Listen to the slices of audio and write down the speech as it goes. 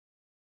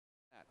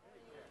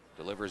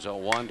Delivers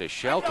 0-1 to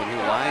Shelton, who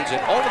lines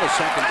it over the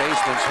second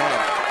baseman's head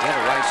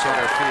into right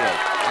center field.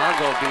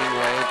 Argo being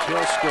waved,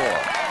 he'll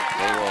score.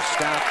 They will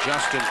stop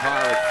Justin Parr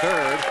at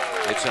third.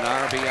 It's an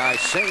RBI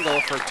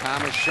single for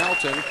Thomas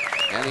Shelton,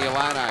 and the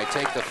Illini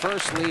take the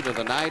first lead of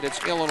the night.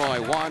 It's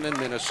Illinois 1 and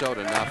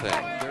Minnesota nothing.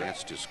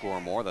 Chance to score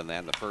more than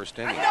that in the first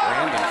inning.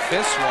 Brandon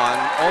fists one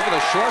over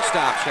the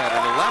shortstop's head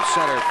in the left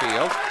center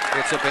field.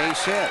 It's a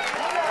base hit.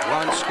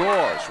 Run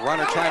scores.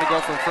 Runner trying to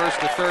go from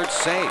first to third,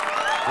 safe.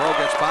 Throw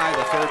gets by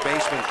the third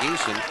baseman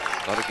Geeson,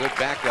 but a good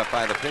backup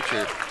by the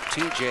pitcher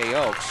T.J.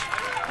 Oakes.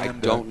 I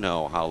don't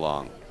know how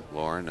long,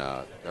 Lauren.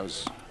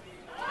 There's a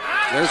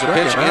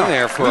pitch in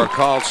there for a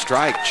called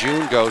strike.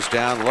 June goes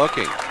down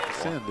looking.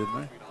 Didn't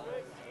I?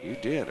 You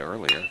did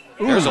earlier.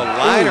 There's a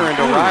liner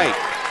into right.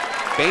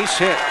 Base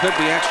hit, could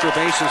be extra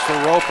bases for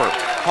Roper.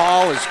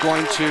 Hall is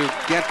going to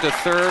get to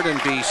third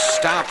and be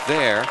stopped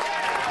there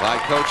by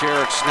Coach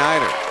Eric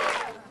Snyder.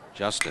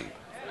 Justin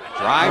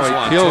drives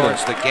one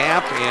towards the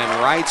gap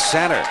in right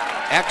center.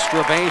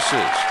 Extra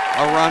bases.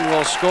 A run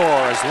will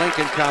score as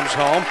Lincoln comes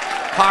home.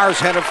 Parr's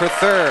headed for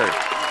third.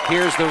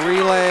 Here's the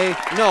relay.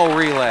 No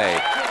relay.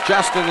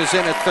 Justin is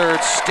in at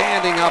third,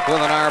 standing up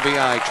with an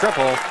RBI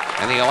triple,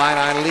 and the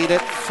Illini lead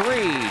it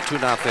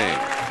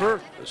 3-0.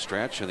 The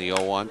stretch and the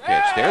 0-1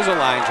 pitch. There's a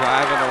line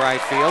drive into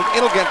right field.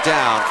 It'll get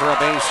down for a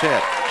base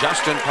hit.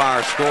 Justin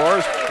Parr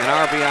scores, an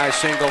RBI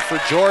single for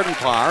Jordan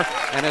Parr,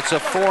 and it's a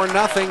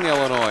 4-0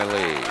 Illinois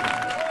lead.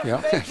 Yeah.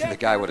 The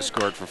guy would have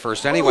scored from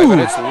first anyway, but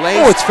it's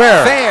late. Oh, it's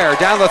fair. Fair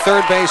down the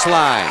third base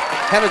line.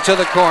 Headed to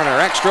the corner.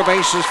 Extra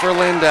bases for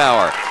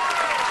Lindauer.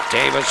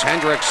 Davis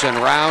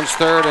Hendrickson rounds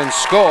third and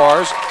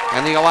scores,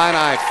 and the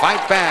Illini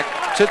fight back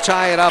to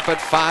tie it up at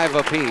 5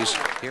 apiece.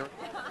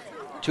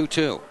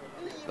 2-2.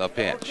 The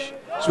pitch.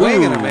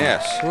 Swing and a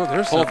miss. Oh,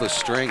 pulled the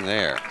string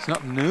there.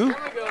 Something new?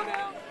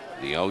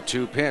 The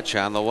 0-2 pitch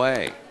on the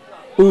way.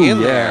 Ooh,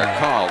 there,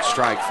 called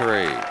strike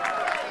 3.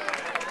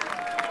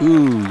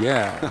 Ooh,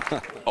 yeah.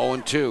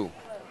 0-2.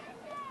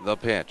 The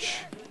pitch.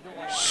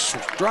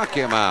 Struck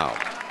him out.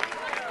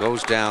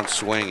 Goes down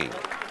swinging.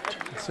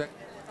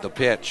 The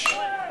pitch.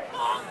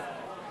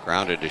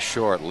 Grounded to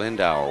short.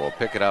 Lindauer will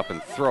pick it up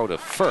and throw to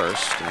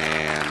first.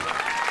 And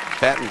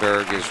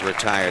Bettenberg is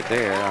retired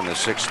there on the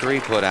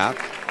 6-3 put out.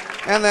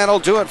 And that'll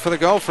do it for the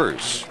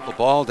Gophers. The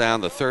ball down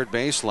the third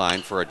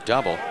baseline for a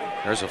double.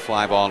 There's a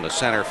fly ball into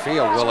center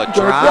field. Will it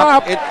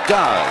drop? It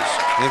does.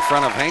 In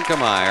front of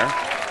Henkemeyer.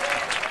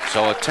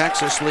 So a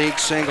Texas League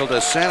single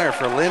to center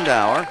for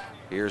Lindauer.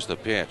 Here's the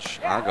pitch.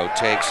 Argo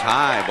takes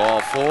high,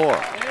 ball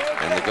 4.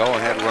 And the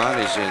go-ahead run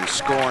is in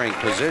scoring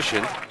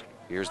position.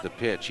 Here's the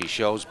pitch. He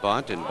shows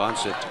bunt and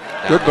bunts it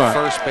down the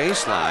first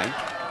baseline.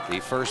 The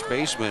first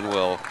baseman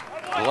will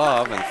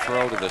glove and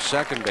throw to the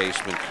second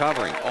baseman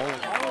covering.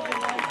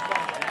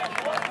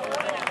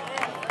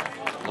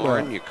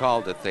 Lauren, you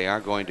called it. They are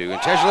going to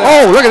intentionally.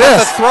 Oh, look at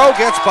this. The throw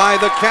gets by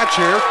the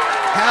catcher,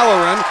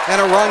 Halloran,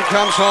 and a run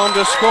comes home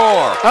to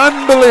score.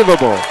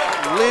 Unbelievable.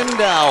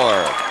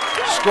 Lindauer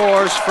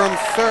scores from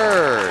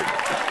third.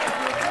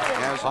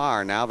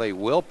 Now they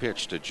will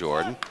pitch to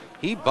Jordan.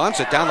 He bunts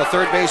it down the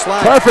third base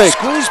line. Perfect.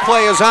 Squeeze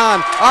play is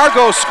on.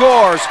 Argo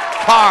scores.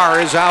 Parr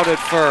is out at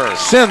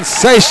first.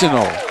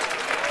 Sensational.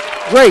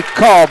 Great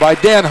call by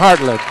Dan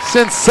Hartlett.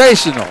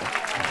 Sensational.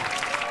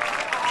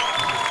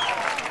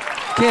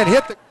 Can't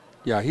hit the.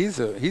 Yeah, he's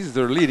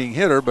their leading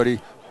hitter, but he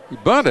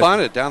bunted.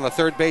 Bunted down the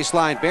third base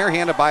line.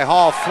 Barehanded by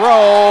Hall.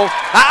 Throw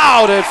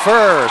out at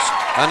first.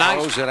 A nice.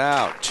 Close it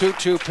out.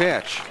 2-2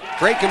 pitch.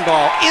 Breaking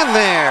ball in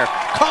there.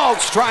 Called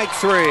strike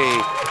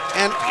 3.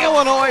 And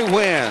Illinois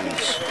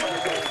wins.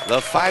 The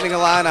Fighting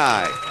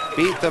Illini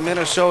beat the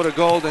Minnesota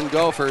Golden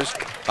Gophers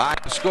by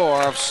a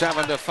score of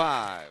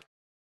 7-5.